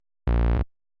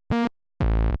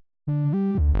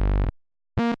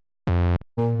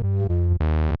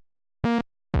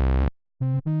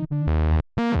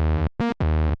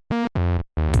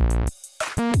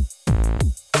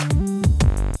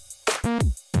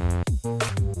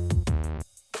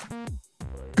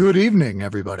Good evening,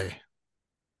 everybody.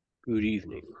 Good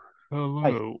evening. Hi.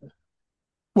 Hello.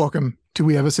 Welcome to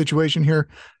We Have a Situation here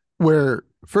where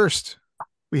first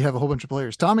we have a whole bunch of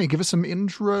players. Tommy, give us some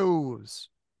intros.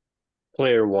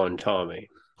 Player one, Tommy.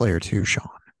 Player two, Sean.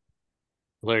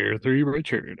 Player 3,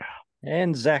 Richard.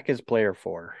 And Zach is player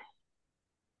 4.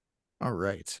 All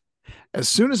right. As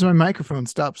soon as my microphone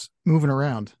stops moving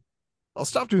around, I'll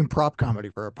stop doing prop comedy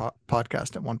for our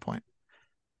podcast at one point.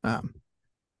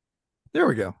 There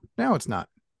we go. Now it's not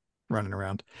running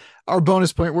around. Our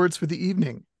bonus point words for the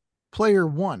evening. Player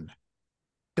 1,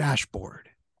 dashboard.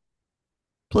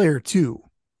 Player 2,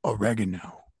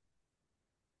 oregano.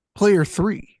 Player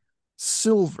 3,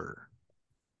 silver.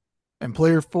 And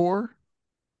player 4,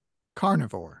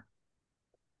 carnivore.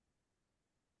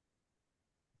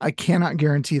 I cannot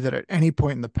guarantee that at any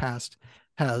point in the past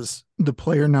has the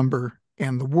player number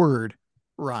and the word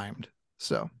rhymed.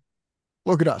 So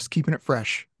look at us, keeping it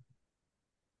fresh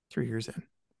 3 years in.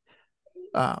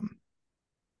 Okay,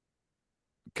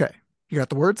 you got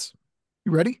the words?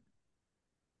 You ready?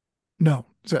 No,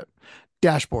 it's a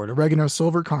dashboard, oregano,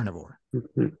 silver, carnivore.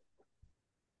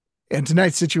 And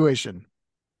tonight's situation,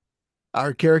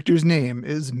 our character's name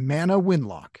is Mana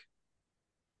Winlock.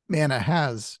 Mana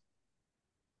has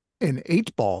an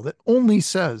 8-ball that only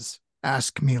says,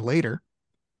 "Ask me later,"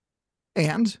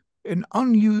 and an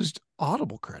unused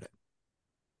Audible credit.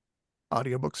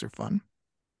 Audiobooks are fun.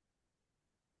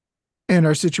 And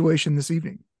our situation this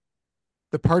evening,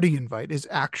 the party invite is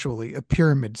actually a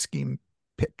pyramid scheme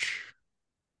pitch.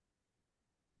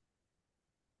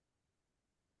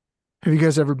 Have you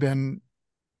guys ever been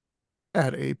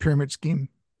at a pyramid scheme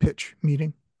pitch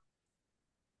meeting?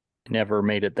 Never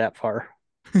made it that far.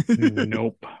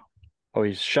 Nope.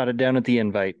 Always shut it down at the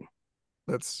invite.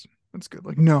 That's good.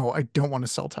 Like, no, I don't want to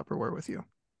sell Tupperware with you.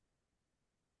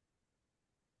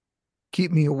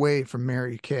 Keep me away from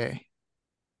Mary Kay.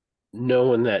 No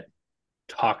one that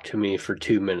talked to me for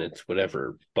 2 minutes would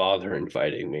ever bother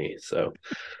inviting me. So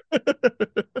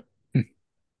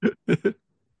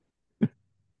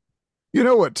You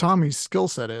know what Tommy's skill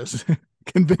set is?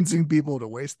 Convincing people to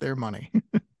waste their money.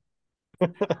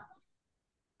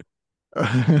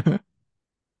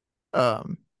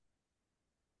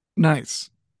 Nice.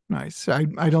 I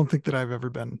don't think that I've ever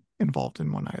been involved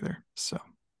in one either. So,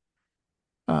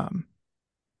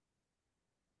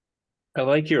 I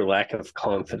like your lack of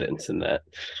confidence in that.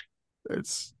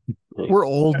 we're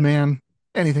old, man.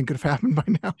 Anything could have happened by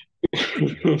now.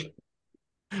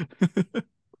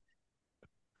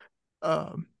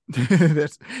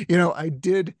 That's, I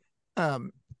did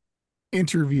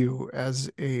interview as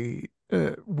a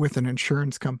with an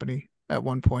insurance company at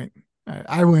one point.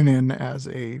 I went in as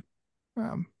a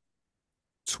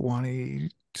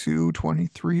 22,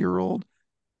 23-year-old.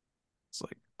 It's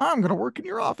like, I'm going to work in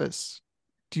your office.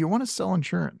 Do you want to sell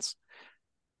insurance?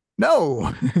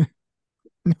 No.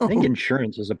 No. I think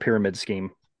insurance is a pyramid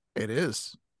scheme. It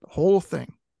is. The whole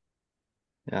thing.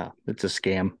 Yeah, it's a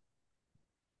scam.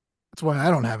 That's why I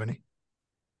don't have any.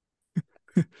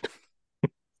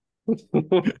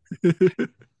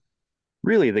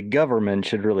 Really, the government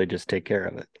should really just take care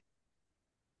of it.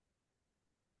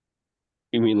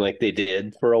 You mean like they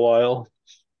did for a while?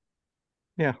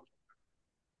 Yeah.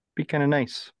 Be kind of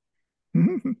nice.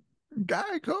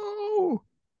 Geico.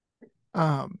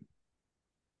 I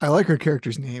like her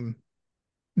character's name,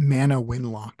 Mana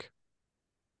Winlock.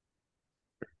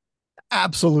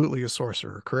 Absolutely a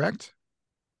sorcerer, correct?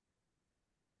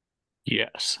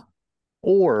 Yes.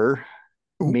 Or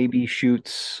Ooh. maybe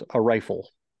shoots a rifle.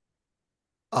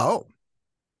 Oh,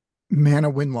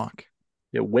 Mana Winlock.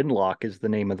 Yeah, Winlock is the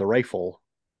name of the rifle.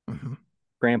 Mm-hmm.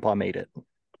 Grandpa made it.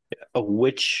 A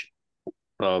witch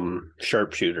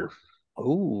sharpshooter.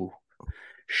 Oh,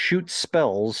 shoots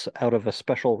spells out of a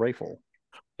special rifle.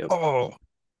 Yep. Oh,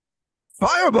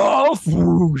 fireball!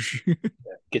 Whoosh.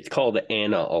 Gets called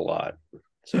Anna a lot.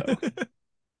 So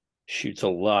shoots a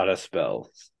lot of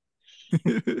spells.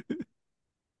 I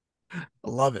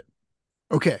love it.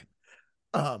 Okay.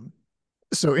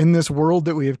 So in this world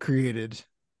that we have created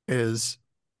is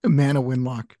a Mana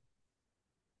Winlock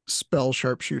spell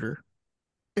sharpshooter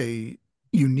a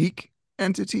unique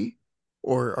entity,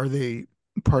 or are they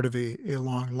part of a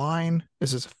long line?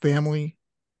 Is this a family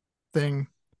thing?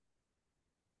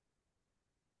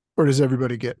 Or does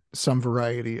everybody get some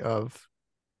variety of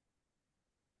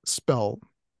spell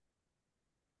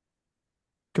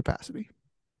capacity?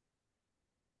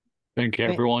 I think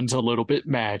everyone's a little bit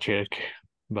magic,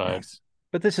 but Nice.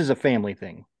 But this is a family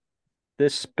thing.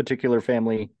 This particular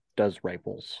family does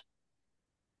rifles.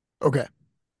 Okay.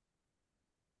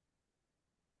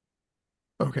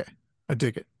 Okay. I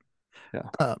dig it.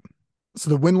 Yeah. So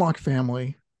the Winlock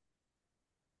family,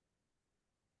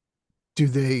 do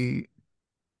they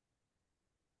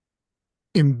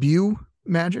imbue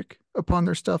magic upon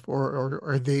their stuff, or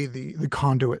are they the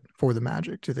conduit for the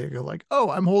magic? Do they go like, oh,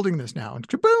 I'm holding this now, and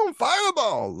kaboom,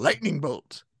 fireball, lightning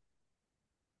bolt,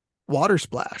 water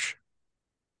splash?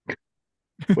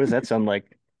 What does that sound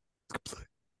like?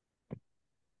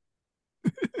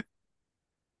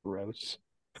 Gross.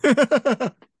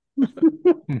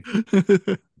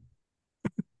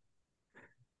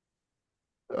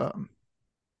 um,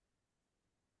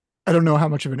 I don't know how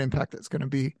much of an impact that's going to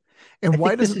be, and I why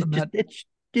think this doesn't is the just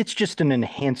it's just an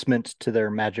enhancement to their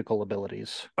magical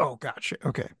abilities. Oh, gotcha.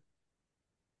 Okay.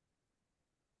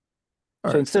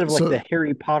 All So right. instead of like the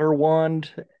Harry Potter wand,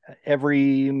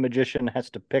 every magician has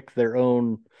to pick their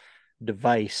own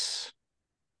device.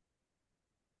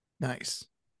 Nice.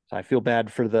 So I feel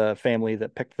bad for the family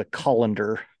that picked the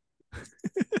colander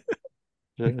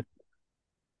to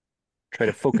try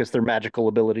to focus their magical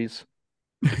abilities.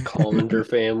 The Colander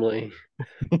family.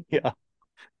 Yeah.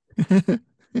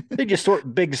 They just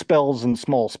sort big spells and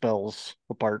small spells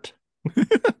apart.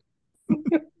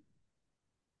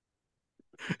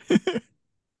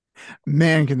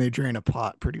 Man, can they drain a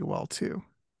pot pretty well too.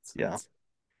 Yeah. It's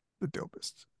the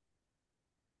dopest.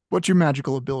 What's your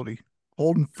magical ability?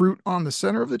 Holding fruit on the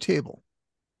center of the table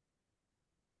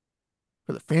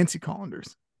for the fancy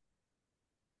colanders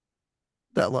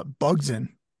that let bugs in.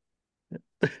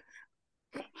 I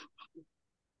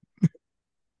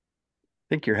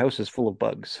think your house is full of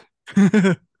bugs.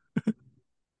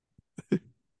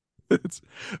 It's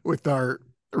with our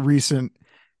recent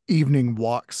evening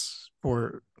walks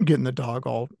for getting the dog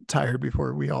all tired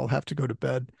before we all have to go to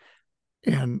bed,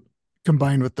 and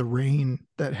combined with the rain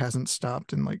that hasn't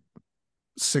stopped in like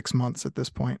 6 months at this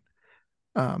point,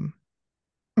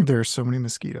 there's so many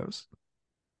mosquitoes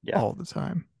all the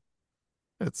time.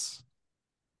 It's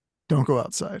don't go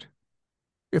outside.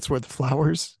 It's where the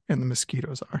flowers and the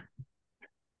mosquitoes are.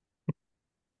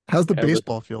 How's the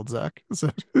baseball field, Zach? It's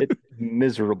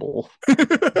miserable.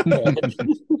 Because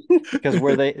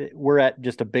we're at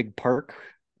just a big park.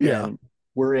 Yeah. And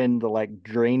we're in the like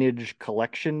drainage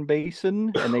collection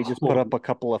basin, and they just put up a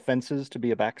couple of fences to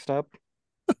be a backstop.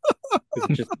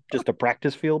 It's just a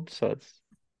practice field, so it's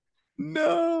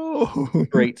no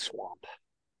great swamp.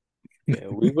 Yeah,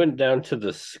 we went down to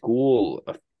the school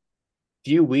a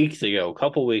couple weeks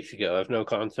ago. I have no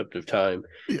concept of time,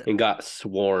 and got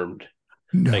swarmed.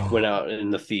 No. Like went out in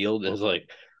the field and was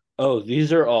like, "Oh,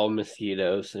 these are all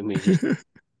mosquitoes," and we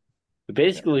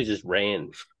basically just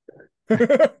ran.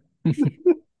 This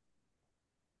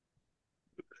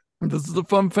is a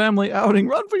fun family outing.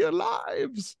 Run for your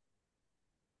lives.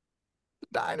 The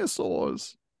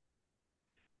dinosaurs.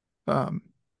 Can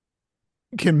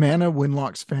Mana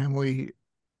Winlock's family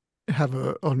have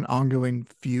an ongoing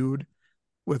feud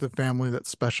with a family that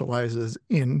specializes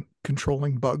in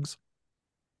controlling bugs?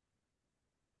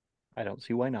 I don't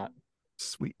see why not.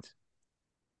 Sweet.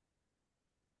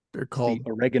 They're called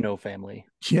the Oregano family.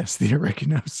 Yes, the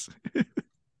Oreganos.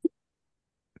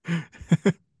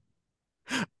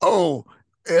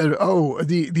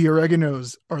 The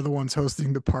Oreganos are the ones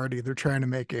hosting the party. They're trying to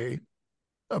make a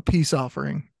peace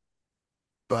offering,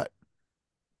 but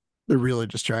they're really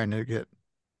just trying to get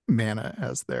Mana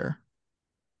as their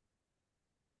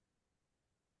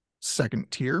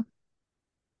second tier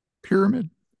pyramid.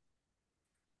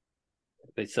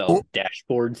 They sell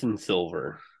dashboards in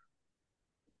silver.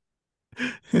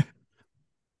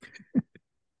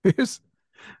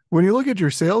 When you look at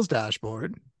your sales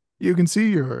dashboard, you can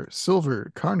see your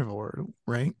silver carnivore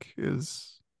rank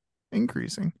is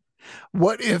increasing.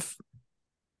 What if,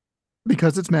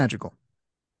 because it's magical,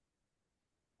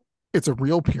 it's a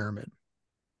real pyramid,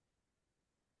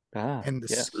 and the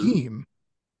scheme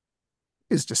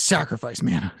is to sacrifice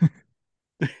mana?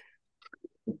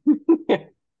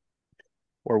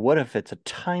 Or what if it's a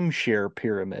timeshare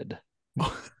pyramid?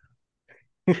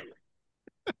 A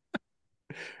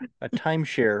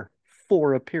timeshare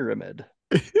for a pyramid.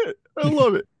 I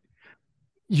love it.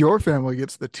 Your family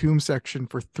gets the tomb section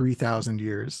for 3,000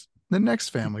 years. The next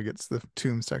family gets the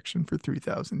tomb section for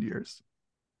 3,000 years.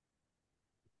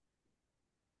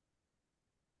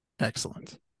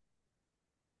 Excellent.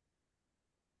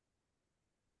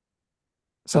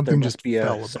 Something just be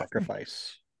fell a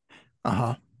sacrifice.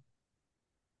 Uh-huh.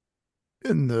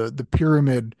 And the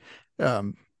pyramid,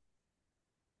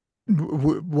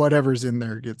 whatever's in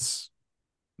there gets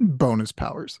bonus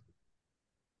powers.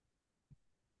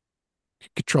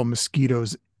 Control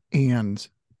mosquitoes and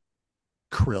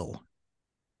krill,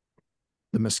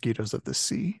 the mosquitoes of the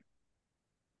sea.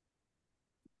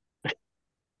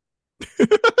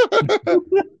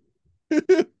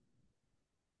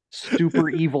 super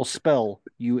evil spell,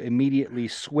 you immediately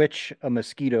switch a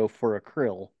mosquito for a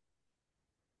krill.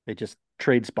 They just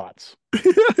trade spots.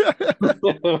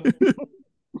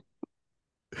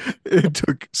 It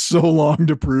took so long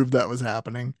to prove that was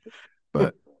happening,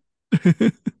 but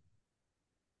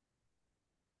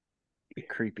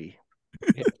Creepy.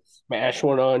 Smash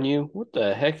one on you. What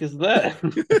the heck is that?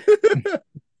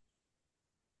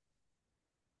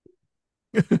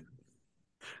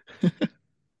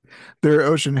 their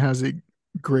ocean has a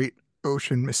great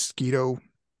ocean mosquito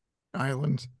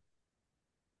island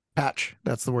patch.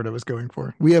 That's the word I was going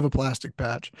for. We have a plastic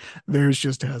patch. Theirs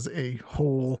just has a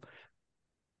whole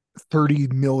 30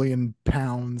 million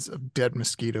pounds of dead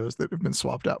mosquitoes that have been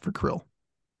swapped out for krill.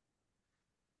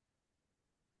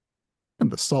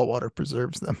 And the saltwater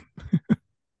preserves them.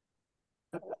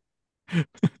 Do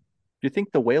you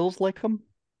think the whales like them?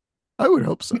 I would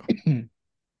hope so.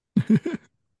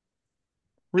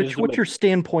 Rich, what's your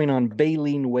standpoint on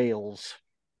baleen whales?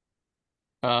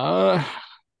 None.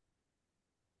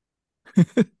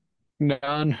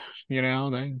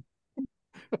 They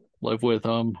live with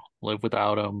them, live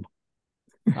without them.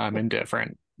 I'm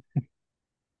indifferent.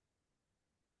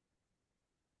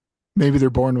 Maybe they're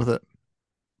born with it.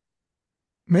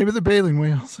 Maybe they're baleen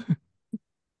whales.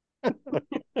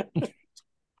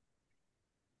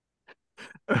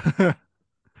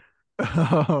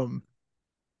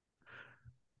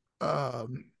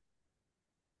 um,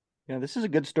 Yeah, this is a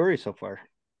good story so far.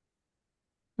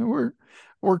 we're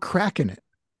cracking it,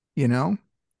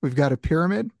 We've got a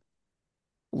pyramid,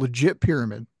 legit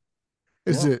pyramid.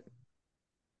 Is it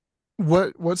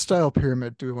what style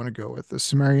pyramid do we want to go with? The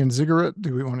Sumerian ziggurat?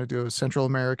 Do we want to do a Central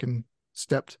American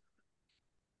stepped?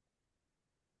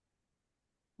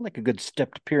 Like a good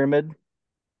stepped pyramid.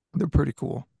 They're pretty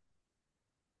cool.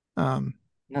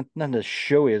 Not as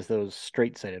showy as those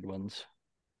straight-sided ones.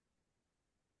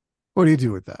 What do you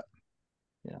do with that?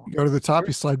 Yeah. You go to the top,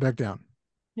 you slide back down.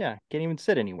 Yeah, can't even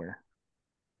sit anywhere.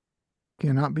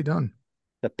 Cannot be done.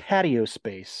 The patio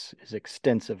space is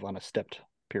extensive on a stepped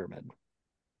pyramid.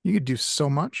 You could do so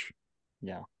much.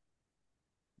 Yeah.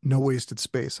 No wasted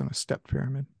space on a stepped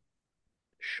pyramid.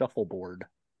 Shuffleboard.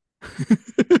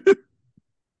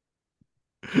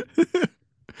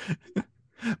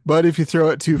 But if you throw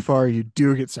it too far, you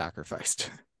do get sacrificed.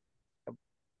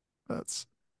 That's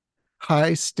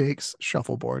high stakes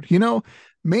shuffleboard.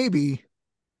 Maybe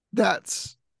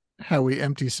that's how we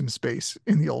empty some space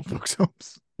in the old folks'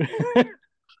 homes.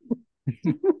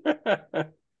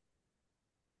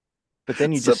 But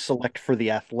then you just select for the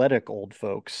athletic old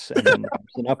folks, and then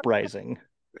there's an uprising.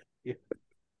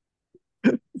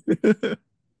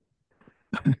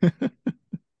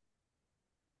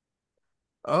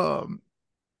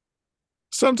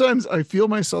 Sometimes I feel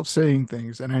myself saying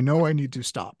things and I know I need to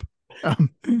stop. And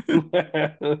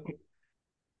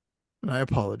I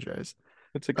apologize.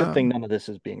 It's a good thing none of this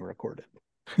is being recorded.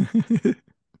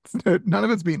 None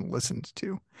of it's being listened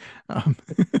to.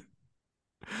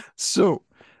 So,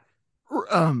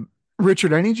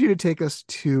 Richard, I need you to take us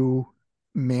to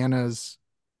Mana's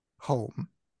home.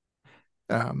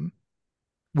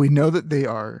 We know that they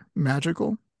are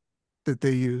magical, that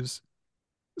they use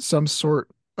some sort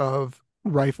of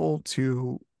rifle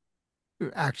to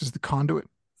act as the conduit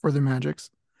for their magics.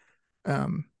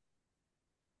 How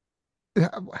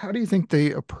do you think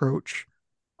they approach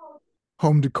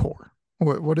home decor?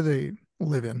 What do they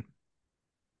live in?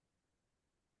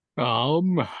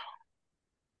 No,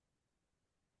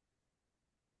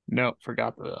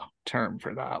 forgot the term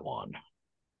for that one.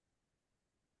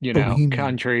 Bohemian.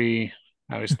 Country.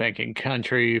 I was thinking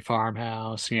country,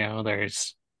 farmhouse,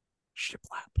 there's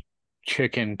shiplap,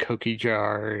 chicken cookie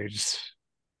jars.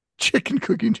 Chicken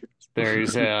cookie jars.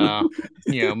 There's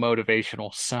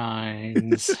motivational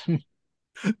signs.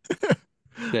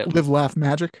 That live, laugh,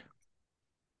 magic.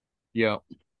 Yep.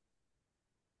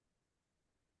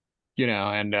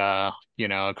 And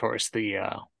of course the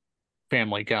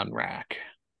family gun rack.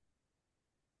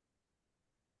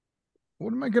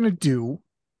 What am I gonna do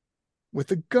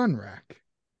with a gun rack?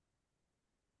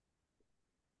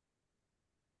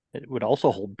 It would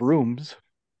also hold brooms.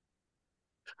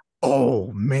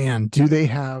 Oh man, do they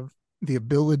have the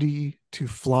ability to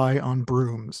fly on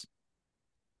brooms?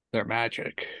 They're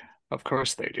magic. Of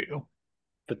course they do.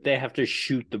 But they have to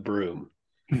shoot the broom.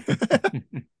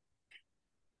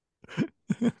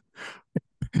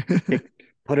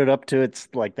 Put it up to its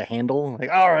the handle.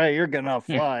 All right, you're gonna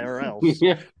fly or else.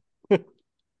 Yeah.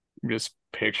 I'm just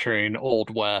picturing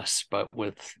Old West, but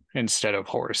with instead of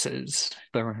horses,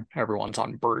 everyone's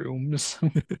on brooms.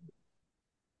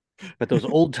 But those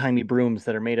old-timey brooms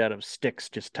that are made out of sticks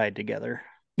just tied together.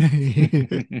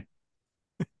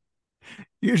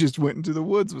 You just went into the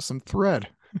woods with some thread.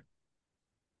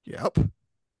 Yep.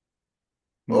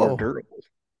 More Oh. durable.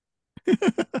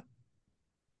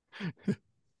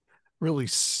 Really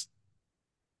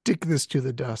stick this to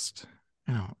the dust.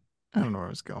 I don't know where I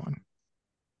was going.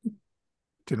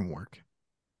 Didn't work.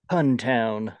 Pun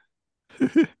Town.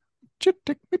 Chip,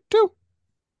 take me to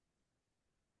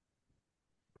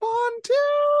Pun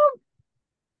Town.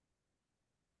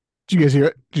 Did you guys hear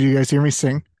it? Did you guys hear me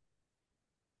sing?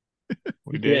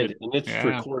 We did, did. and it's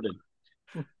Yeah. recorded.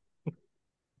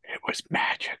 It was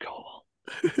magical.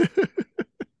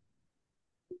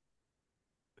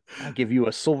 I'll give you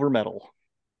a silver medal.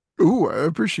 Ooh, I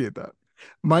appreciate that.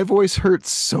 My voice hurts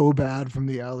so bad from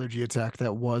the allergy attack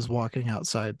that was walking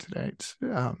outside tonight.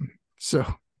 So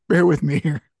bear with me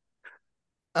here.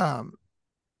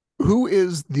 Who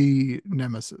is the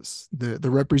nemesis,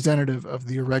 the representative of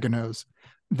the oreganos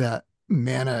that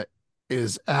Mana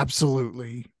is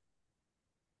absolutely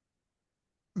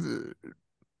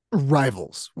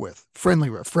rivals with,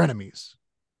 frenemies?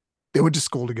 They went to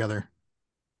school together.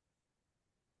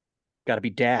 Got to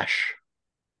be Dash.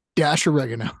 Dash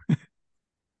Oregano.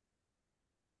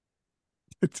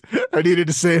 I needed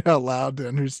to say it out loud to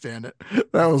understand it.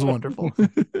 That was wonderful.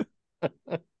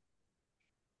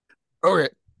 Okay.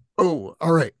 Oh,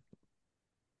 all right.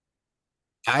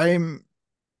 I'm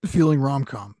feeling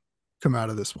rom-com come out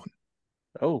of this one.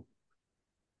 Oh,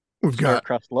 We've got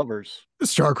Star-Crossed Lovers.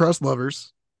 star-crossed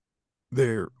lovers.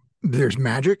 There's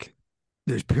magic.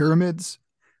 There's pyramids.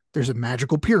 There's a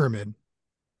magical pyramid.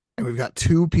 And we've got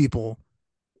two people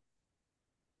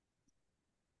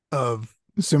of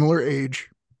similar age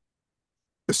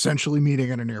essentially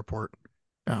meeting at an airport.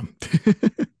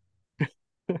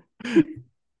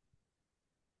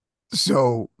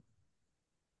 So,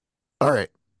 all right,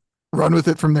 run with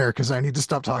it from there because I need to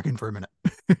stop talking for a minute.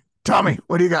 Tommy,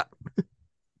 what do you got?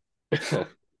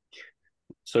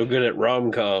 So good at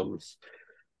rom-coms.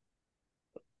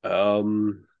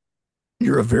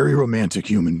 You're a very romantic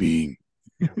human being.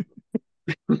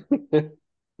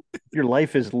 Your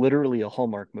life is literally a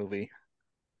Hallmark movie.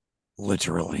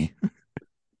 Literally.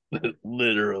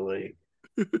 Literally.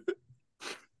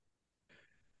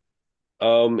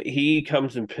 He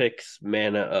comes and picks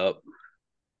Mana up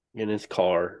in his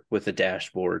car with a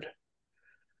dashboard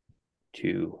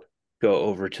to go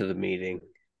over to the meeting.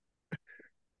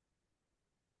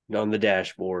 And on the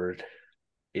dashboard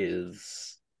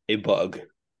is a bug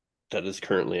that is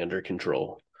currently under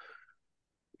control.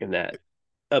 And that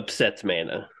upsets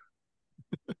Mana.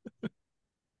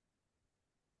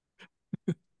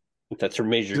 That's her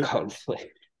major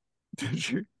conflict.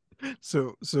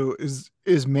 So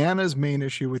is Mana's main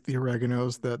issue with the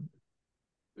oreganos that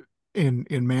in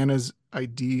Mana's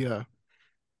idea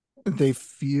they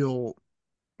feel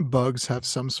bugs have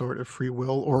some sort of free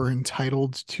will or are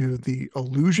entitled to the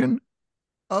illusion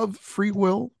of free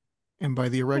will, and by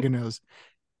the oreganos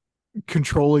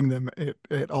controlling them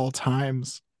at all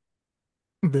times,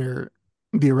 the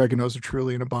oreganos are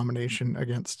truly an abomination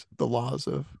against the laws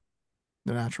of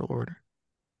the natural order.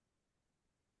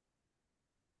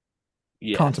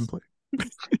 Yes. Contemplate.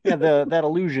 Yeah, that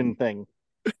illusion thing.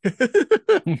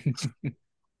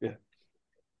 Yeah.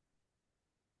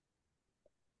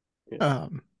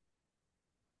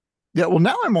 Yeah, well,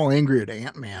 now I'm all angry at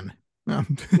Ant-Man.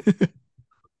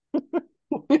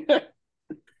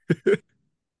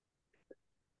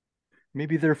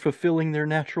 Maybe they're fulfilling their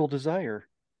natural desire.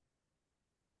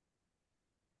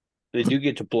 They do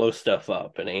get to blow stuff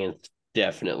up, and ants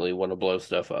definitely want to blow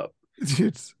stuff up.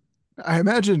 I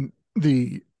imagine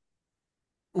we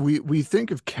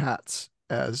think of cats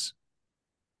as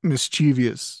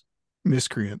mischievous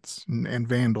miscreants and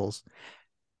vandals.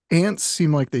 Ants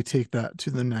seem like they take that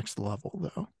to the next level,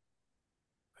 though.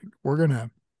 Like, we're gonna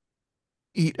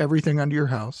eat everything under your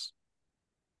house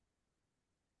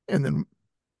and then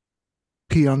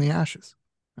pee on the ashes.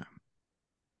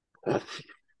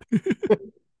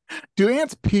 Do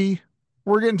ants pee?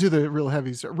 We're getting to the real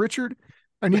heavies. Richard,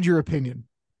 I need your opinion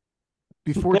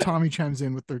before Tommy chimes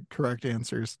in with the correct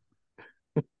answers.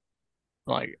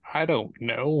 Like, I don't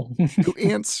know. Do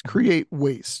ants create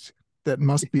waste that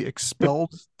must be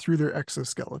expelled through their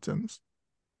exoskeletons?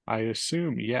 I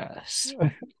assume yes.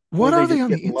 What Or are they they just on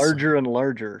get the inside? larger and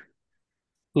larger,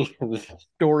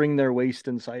 storing their waste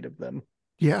inside of them.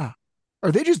 Yeah.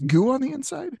 Are they just goo on the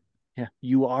inside? Yeah,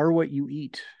 you are what you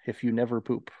eat if you never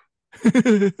poop.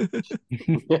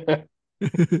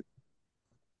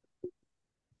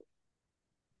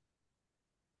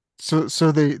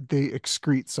 So they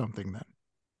excrete something then.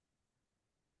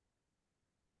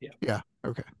 Yeah. Yeah.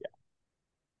 Okay. Yeah.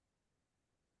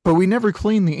 But we never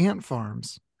clean the ant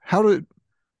farms. How did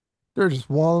They're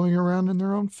just wallowing around in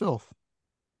their own filth.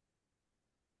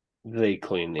 They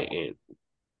clean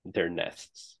their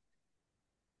nests.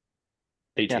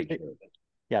 They Yeah, take care of it.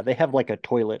 Yeah, they have like a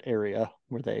toilet area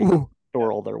where they Ooh.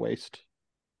 store all their waste.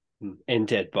 And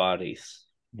dead bodies.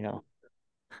 Yeah.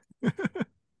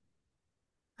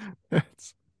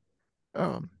 That's,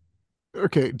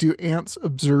 okay. Do ants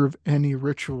observe any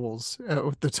rituals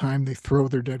at the time they throw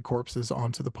their dead corpses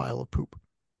onto the pile of poop?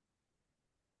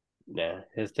 Nah,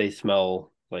 if they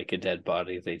smell like a dead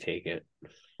body, they take it.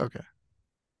 Okay.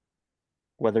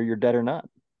 Whether you're dead or not.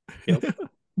 Yep.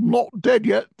 Not dead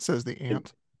yet, says the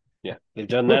ant. Yeah, they've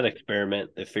done that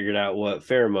experiment. They figured out what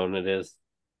pheromone it is,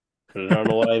 put it on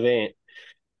a live ant,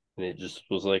 and it just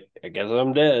was like, I guess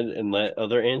I'm dead, and let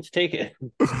other ants take it.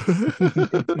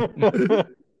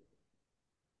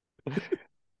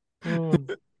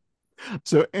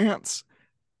 So ants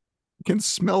can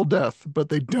smell death, but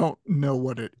they don't know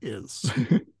what it is.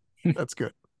 That's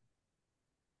good.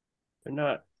 They're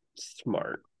not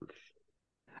smart.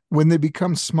 When they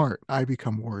become smart, I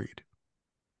become worried.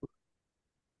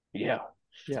 Yeah.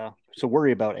 Yeah. So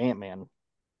worry about Ant-Man.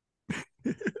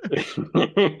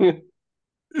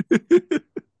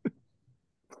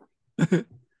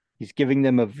 He's giving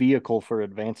them a vehicle for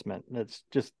advancement. It's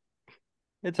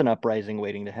an uprising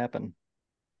waiting to happen.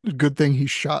 Good thing he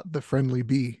shot the friendly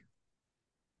bee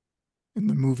in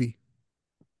the movie.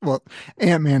 Well,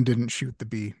 Ant-Man didn't shoot the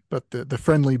bee, but the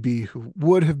friendly bee who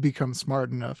would have become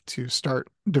smart enough to start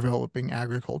developing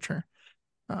agriculture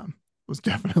was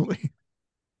definitely.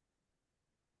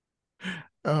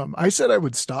 I said I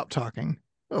would stop talking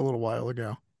a little while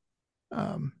ago.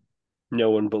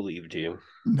 No one believed you.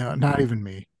 No, not even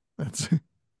me. That's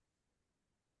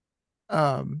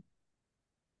That's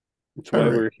why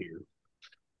right. we're here.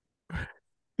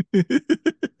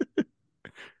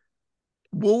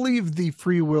 We'll leave the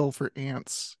free will for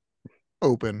ants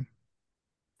open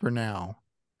for now.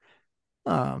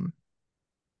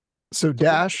 So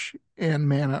Dash and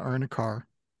Mana are in a car.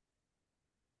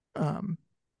 Are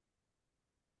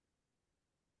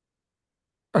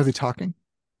they talking?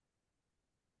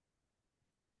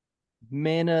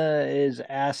 Mana is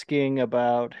asking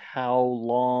about how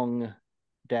long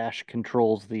Dash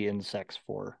controls the insects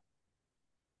for.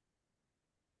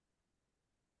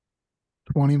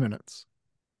 20 minutes.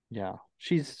 Yeah.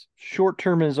 She's short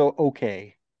term is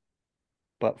okay,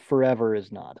 but forever is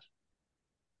not.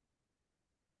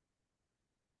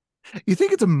 You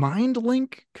think it's a mind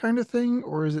link kind of thing,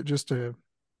 or is it just a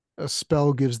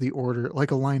spell gives the order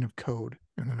like a line of code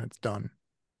and then it's done?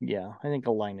 Yeah, I think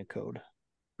a line of code.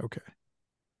 Okay.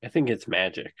 I think it's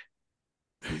magic.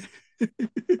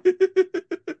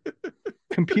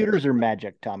 Computers are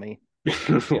magic, Tommy.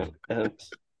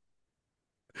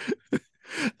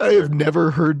 I have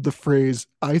never heard the phrase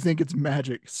 "I think it's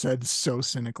magic" said so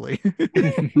cynically.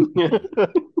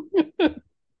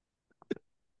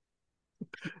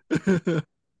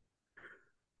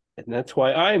 And that's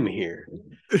why I'm here.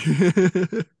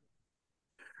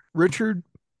 Richard,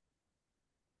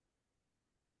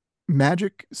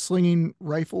 magic slinging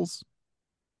rifles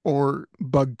or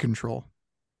bug control?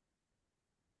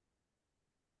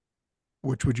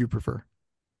 Which would you prefer?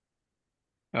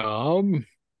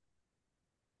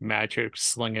 Magic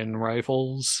slinging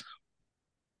rifles.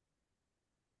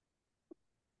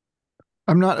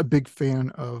 I'm not a big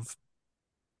fan of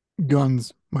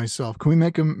guns myself. Can we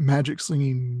make them magic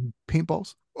slinging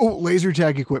paintballs? Oh, laser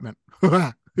tag equipment.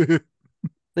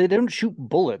 They don't shoot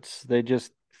bullets, they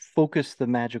just focus the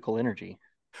magical energy.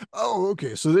 Oh,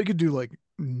 okay. So they could do like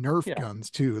Nerf Yeah. guns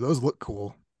too. Those look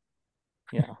cool.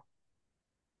 Yeah.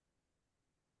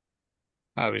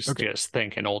 I was Okay. just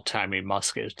thinking old-timey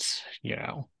muskets, you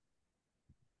know.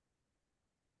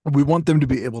 We want them to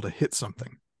be able to hit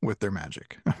something with their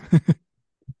magic.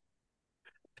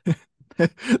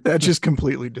 That just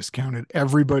completely discounted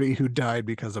everybody who died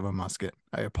because of a musket.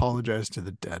 I apologize to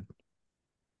the dead.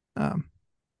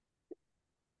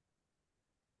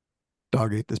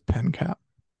 Dog ate this pen cap.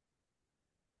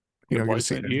 You It don't get to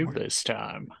see it wasn't you anymore. this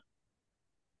time.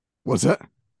 What's that?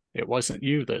 It wasn't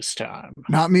you this time.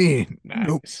 Not me.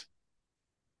 Nope. Nice.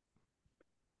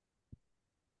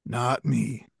 Not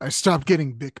me. I stopped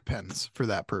getting Bic pens for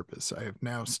that purpose. I have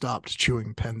now stopped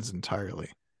chewing pens entirely.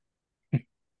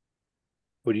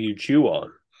 What do you chew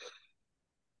on?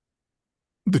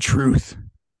 The truth.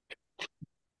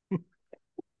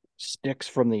 Sticks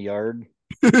from the yard.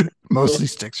 Mostly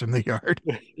sticks from the yard.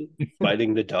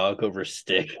 Fighting the dog over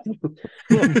stick.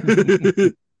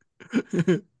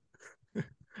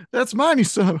 That's mine, you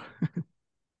son.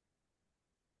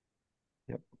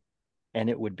 Yep. And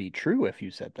it would be true if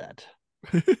you said that.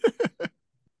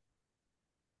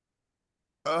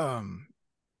 Um,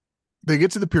 they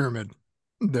get to the pyramid.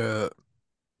 The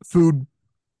food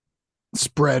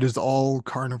spread is all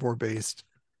carnivore based.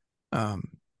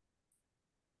 Um,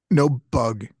 no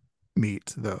bug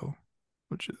meat though,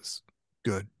 which is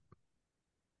good.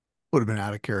 Would have been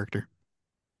out of character.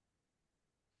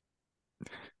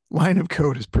 Line of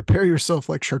code is prepare yourself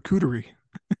like charcuterie.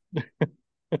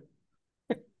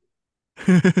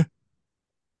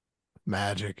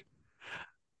 Magic.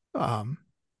 Um,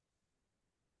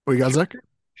 what you got, Zach?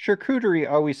 Charcuterie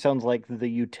always sounds like the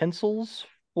utensils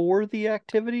for the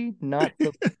activity, not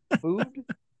the food.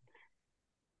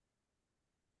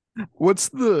 What's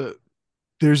the?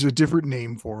 There's a different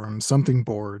name for them. Something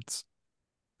boards.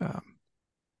 Um,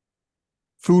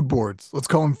 food boards. Let's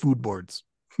call them food boards.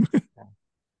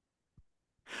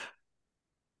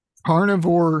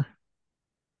 Carnivore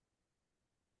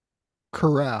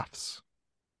carafes.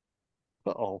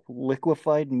 Oh,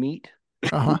 liquefied meat.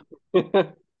 Uh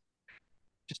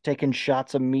Just taking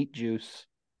shots of meat juice.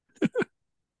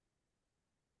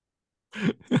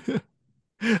 huh.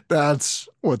 That's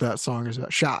what that song is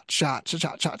about. Shots.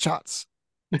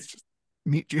 It's just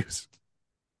meat juice.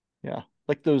 Yeah,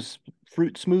 like those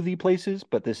fruit smoothie places,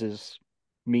 but this is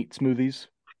meat smoothies.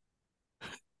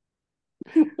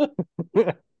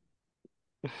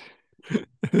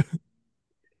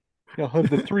 I'll have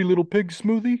the three little pigs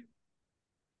smoothie.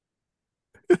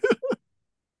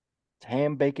 It's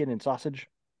ham, bacon, and sausage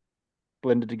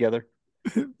blended together.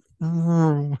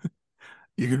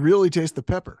 You can really taste the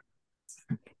pepper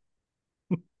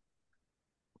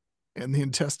and the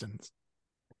intestines.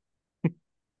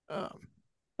 Um,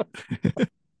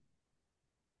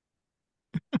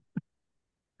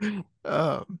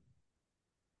 um,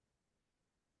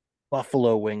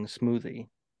 Buffalo wing smoothie.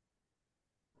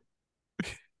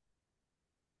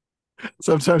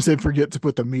 sometimes they forget to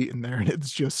put the meat in there and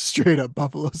it's just straight up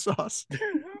buffalo sauce.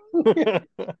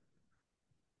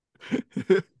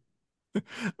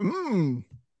 Mmm.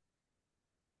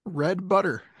 Red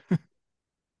butter.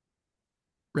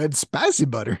 Red spicy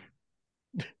butter.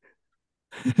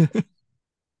 I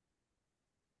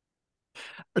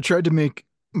tried to make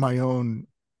my own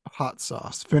hot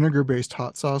sauce, vinegar based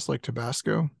hot sauce like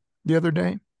Tabasco the other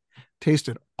day.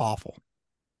 Tasted awful.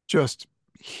 Just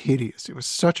hideous. It was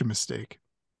such a mistake.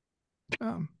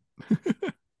 Um,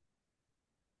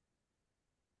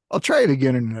 I'll try it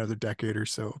again in another decade or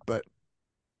so, but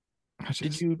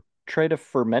Did you try to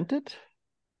ferment it?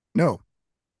 No,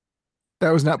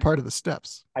 that was not part of the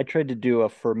steps. I tried to do a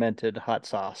fermented hot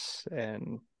sauce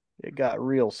and it got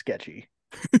real sketchy.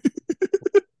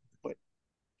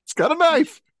 It's got a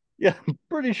knife. Yeah, I'm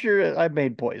pretty sure I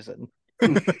made poison.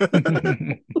 Is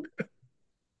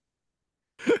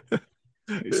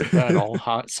that all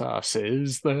hot sauce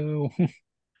is, though?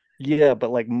 Yeah,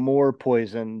 but like more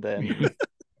poison than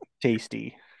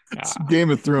tasty. Some Game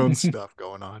of Thrones stuff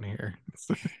going on here.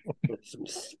 Some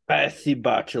spicy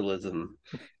botulism.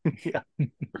 Yeah.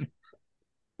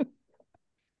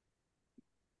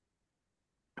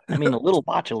 I mean, a little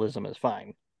botulism is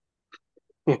fine.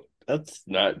 That's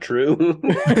not true.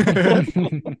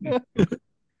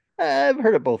 I've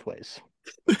heard it both ways.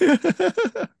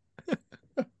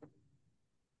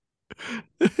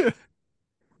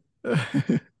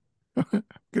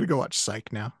 Gonna go watch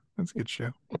Psych now. That's a good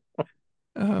show.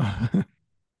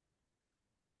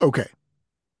 Okay.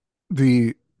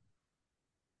 The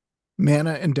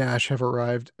Mana and Dash have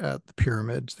arrived at the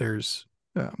pyramids. There's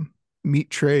meat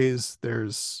trays.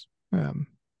 There's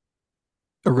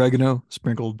oregano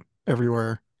sprinkled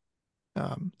everywhere.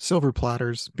 Silver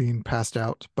platters being passed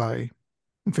out by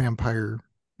vampire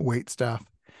wait staff.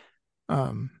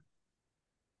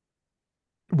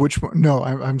 Which one? No,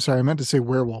 I'm sorry. I meant to say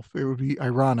werewolf. It would be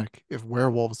ironic if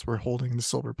werewolves were holding the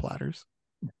silver platters.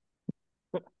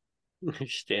 You're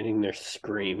standing there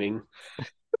screaming.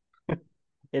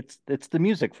 It's the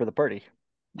music for the party.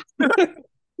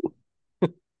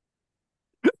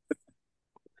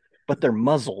 But they're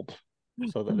muzzled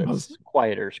so that it's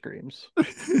quieter screams.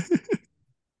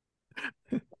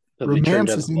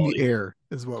 Romance is in the air,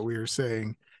 is what we are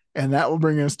saying. And that will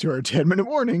bring us to our 10-minute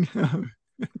warning.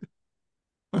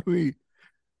 I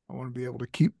want to be able to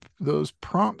keep those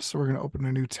prompts. So we're going to open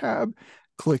a new tab.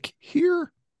 Click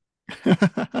here.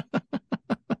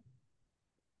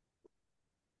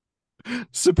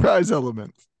 Surprise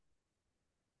element.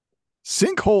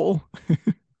 Sinkhole.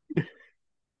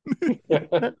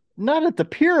 Not at the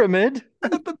pyramid.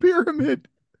 At the pyramid.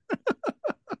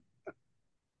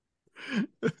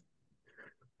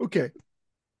 Okay.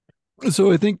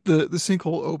 So I think the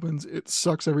sinkhole opens, it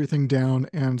sucks everything down,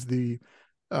 and the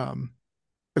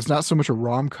it's not so much a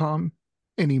rom-com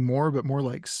anymore, but more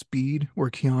like Speed, where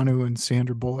Keanu and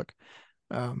Sandra Bullock.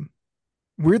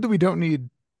 Weird that we don't need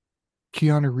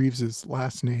Keanu Reeves's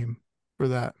last name for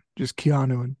that. Just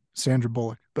Keanu and Sandra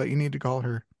Bullock, but you need to call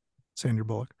her Sandra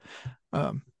Bullock.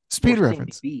 Speed Or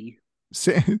reference.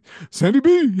 Sandy B. Sandy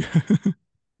B.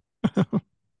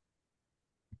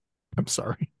 I'm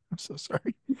sorry. I'm so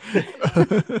sorry.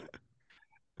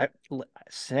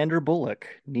 Sandra Bullock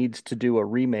needs to do a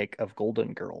remake of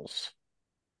Golden Girls.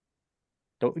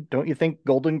 Don't you think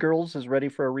Golden Girls is ready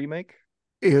for a remake?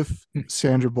 If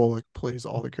Sandra Bullock plays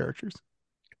all the characters,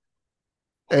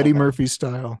 Eddie Murphy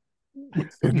style,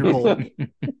 Sandra Bullock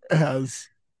has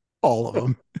all of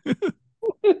them.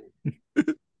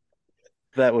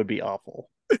 That would be awful.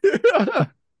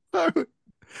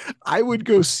 I would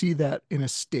go see that in a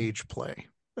stage play.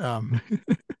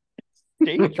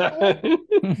 Stage play?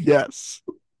 Yes.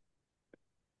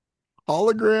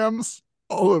 Holograms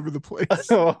all over the place.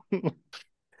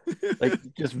 Like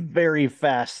just very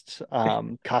fast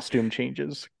costume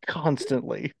changes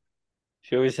constantly.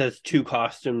 She always has two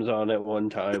costumes on at one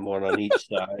time, one on each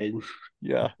side.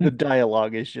 Yeah, the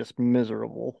dialogue is just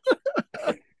miserable.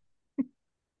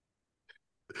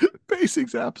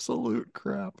 Pacing's absolute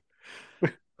crap.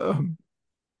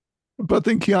 But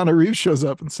then Keanu Reeves shows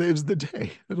up and saves the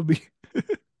day. It'll be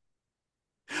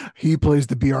he plays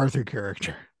the B. Arthur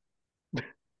character.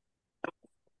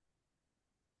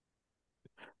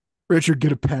 Richard,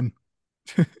 get a pen.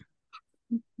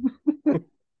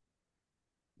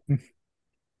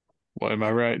 What am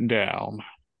I writing down?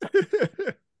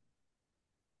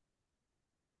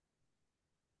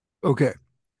 Okay.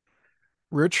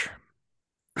 Rich,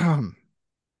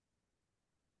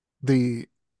 the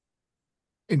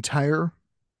entire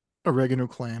Oregano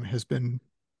clan has been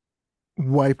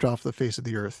wiped off the face of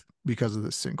the earth because of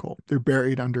this sinkhole. They're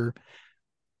buried under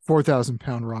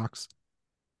 4,000-pound rocks.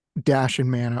 Dash and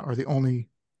Mana are the only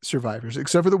survivors,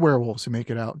 except for the werewolves who make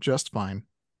it out just fine.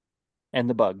 And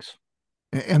the bugs.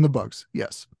 And the bugs,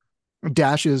 yes.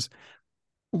 Dash's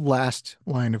last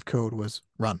line of code was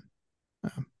run.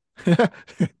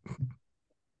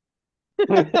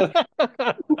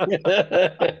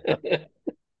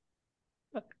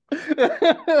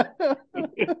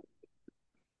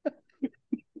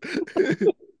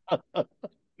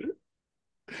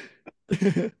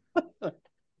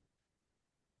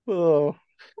 Oh.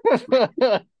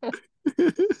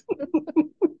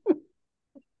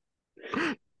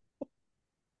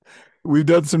 We've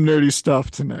done some nerdy stuff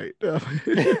tonight. So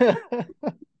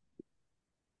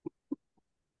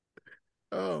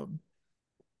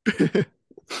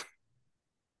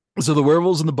the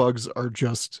werewolves and the bugs are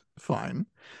just fine.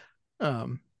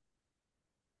 But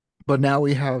now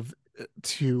we have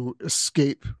to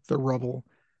escape the rubble.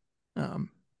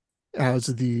 As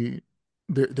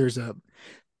there's a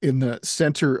in the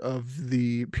center of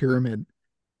the pyramid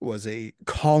was a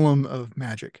column of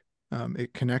magic.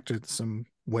 It connected some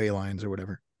way lines or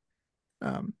whatever.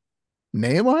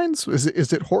 Neigh lines? Is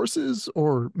it horses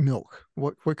or milk?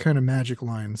 What kind of magic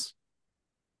lines?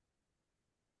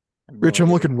 Rich,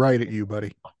 I'm looking right at you,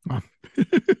 buddy. Can't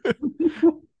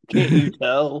you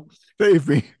tell? Save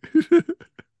me.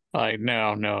 I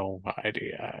now no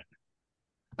idea.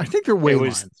 I think they're way It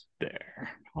was lines. there.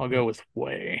 I'll go with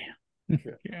way.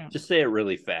 Yeah. Just say it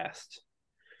really fast.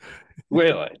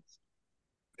 Way lines.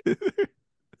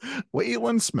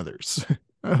 Wayland Smithers.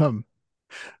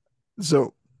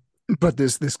 So but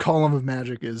this column of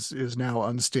magic is now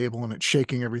unstable and it's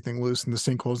shaking everything loose, and the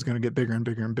sinkhole is going to get bigger and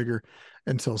bigger and bigger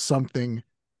until something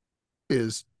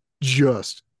is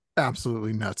just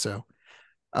absolutely nutso.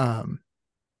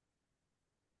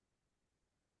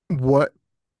 What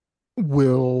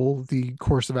will the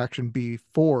course of action be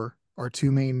for our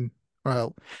two main?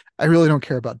 Well, I really don't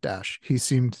care about Dash. He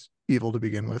seemed evil to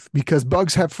begin with because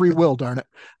bugs have free will, darn it.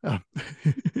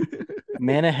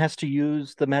 Mana has to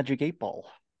use the magic 8-ball.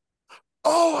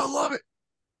 Oh, I love it.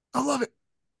 I love it.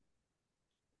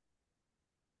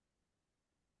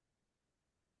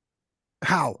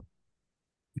 How?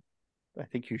 I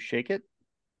think you shake it.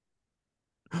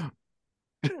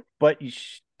 But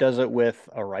does it with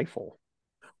a rifle.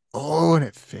 Oh, and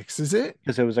it fixes it?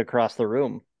 Because it was across the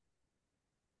room.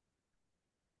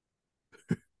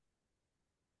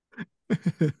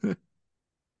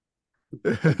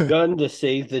 Gun to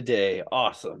save the day.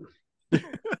 Awesome.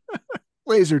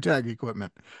 Laser tag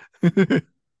equipment. A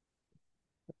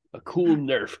cool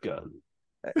Nerf gun.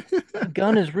 A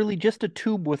gun is really just a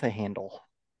tube with a handle.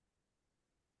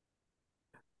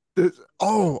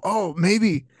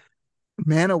 Maybe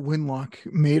Mana Winlock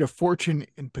made a fortune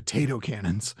in potato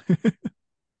cannons.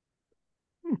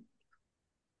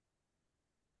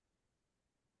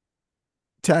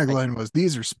 Tagline was,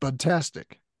 "These are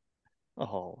spudtastic."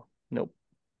 Oh, nope.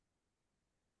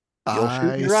 You'll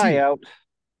shoot I your see. eye out.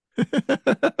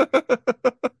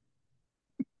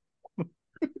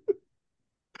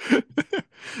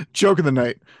 Joke of the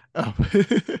night. Oh.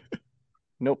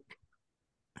 Nope.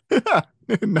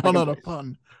 Not on a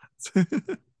pun.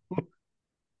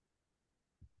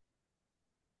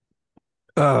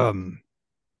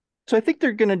 So I think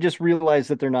they're gonna just realize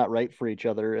that they're not right for each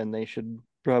other, and they should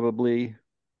probably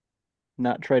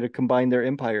not try to combine their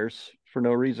empires for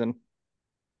no reason.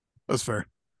 That's fair.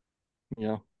 You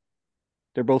know,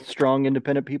 they're both strong,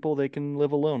 independent people. They can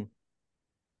live alone.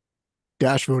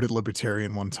 Dash voted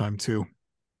libertarian one time too.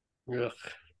 Ugh.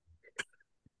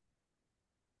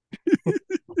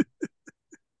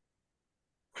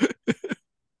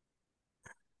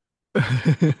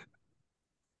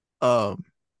 um,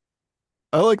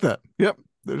 I like that. Yep.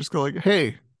 They're just going like,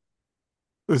 hey,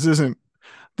 this isn't.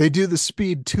 They do the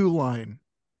Speed 2 line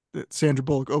that Sandra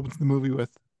Bullock opens the movie with.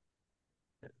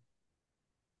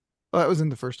 Oh, that was in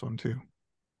the first one too.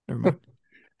 Never mind.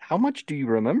 How much do you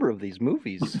remember of these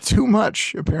movies? Too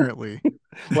much, apparently.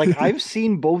 Like I've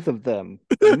seen both of them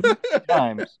many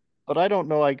times, but I don't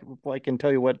know. I can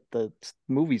tell you what the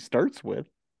movie starts with.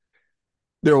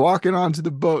 They're walking onto the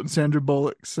boat, and Sandra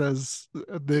Bullock says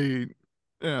you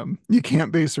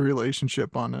can't base a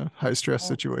relationship on a high stress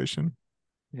situation.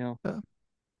 Yeah.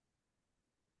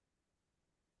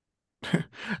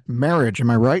 Marriage, am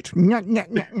I right?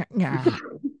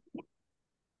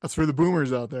 That's for the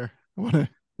boomers out there. I want to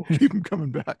keep them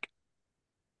coming back.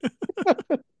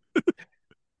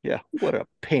 Yeah, what a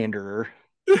panderer.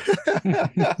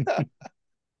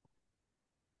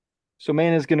 So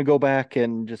man is going to go back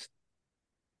and just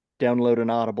download an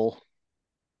Audible.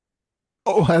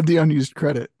 Oh, had the unused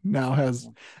credit. Now has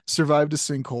survived a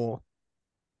sinkhole.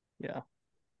 Yeah.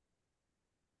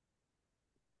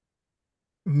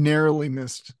 Narrowly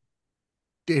missed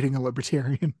dating a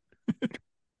libertarian.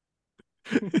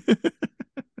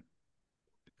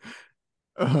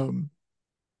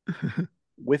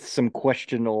 With some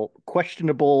questionable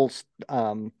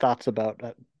thoughts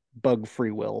about bug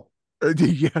free will.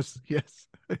 Yes.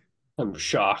 I'm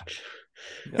shocked.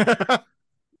 Yeah.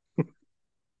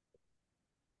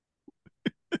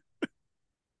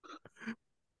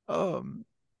 All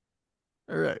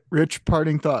right, Rich,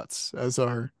 parting thoughts as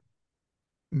our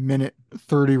minute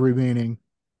 30 remaining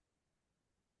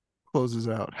closes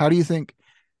out. How do you think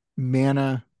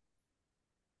Mana?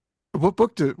 What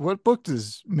book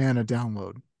does Mana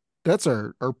download? That's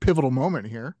our pivotal moment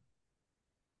here.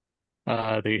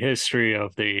 The history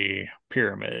of the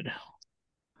pyramid.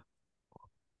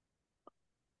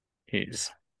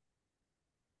 He's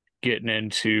getting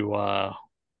into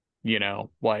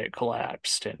why it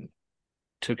collapsed and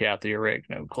took out the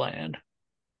Oregno clan.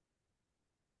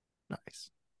 Nice.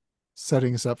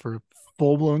 Setting us up for a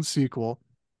full-blown sequel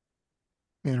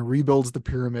and rebuilds the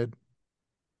pyramid.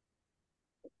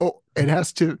 Oh,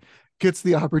 it gets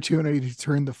the opportunity to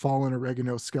turn the fallen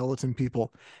Oregano skeleton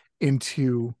people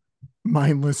into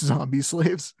mindless zombie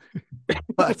slaves.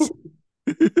 But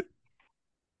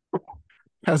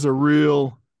has a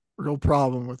real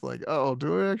problem with like, oh,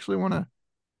 do I actually want to?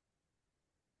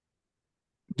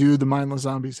 Do the mindless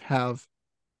zombies have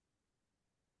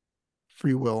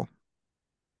free will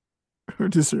or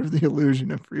deserve the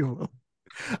illusion of free will?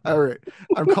 All right.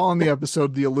 I'm calling the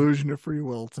episode The Illusion of Free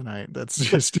Will tonight. That's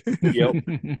just Yep.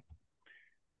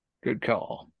 Good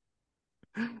call.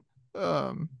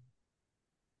 And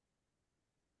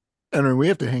we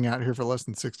have to hang out here for less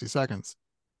than 60 seconds.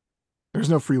 There's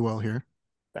no free will here.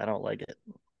 I don't like it.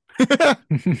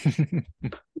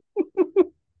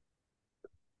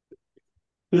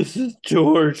 This is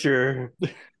torture.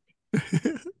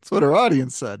 That's what our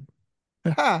audience said.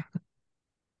 How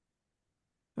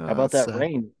How about that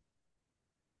rain?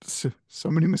 So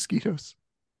many mosquitoes.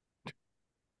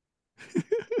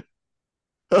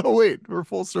 Oh, wait, we're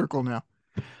full circle now.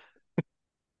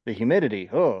 The humidity.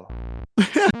 Oh.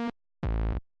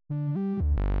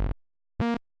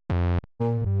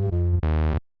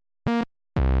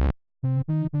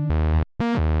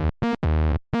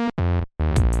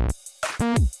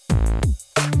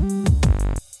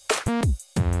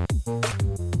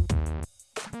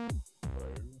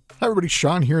 Hi everybody,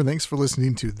 Sean here. Thanks for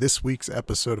listening to this week's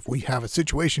episode of We Have a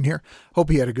Situation Here.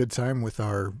 Hope you had a good time with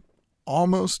our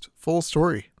almost full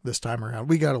story this time around.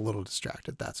 We got a little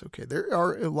distracted. That's okay. There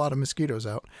are a lot of mosquitoes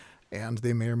out, and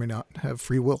they may or may not have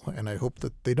free will, and I hope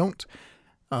that they don't,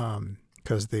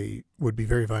 because they would be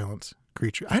very violent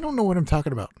creature. I don't know what I'm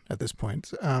talking about at this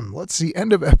point. Let's see,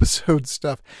 end of episode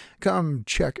stuff. Come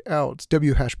check out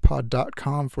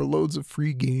whashpod.com for loads of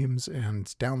free games and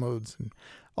downloads and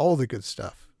all the good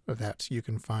stuff that you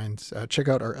can find. Check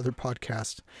out our other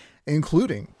podcasts,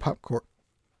 including Popcorn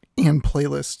and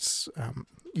Playlists.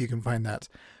 You can find that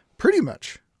pretty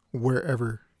much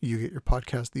wherever you get your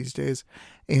podcast these days.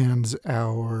 And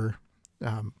our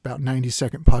about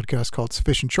 90-second podcast called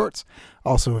Sufficient Shorts,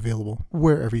 also available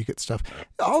wherever you get stuff.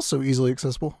 Also easily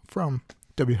accessible from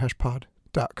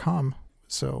whashpod.com.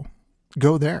 So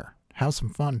go there, have some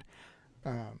fun.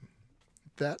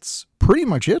 That's pretty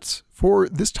much it for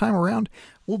this time around.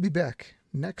 We'll be back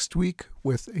next week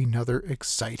with another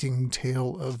exciting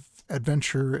tale of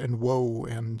adventure and woe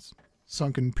and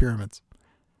sunken pyramids.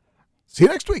 See you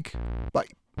next week. Bye.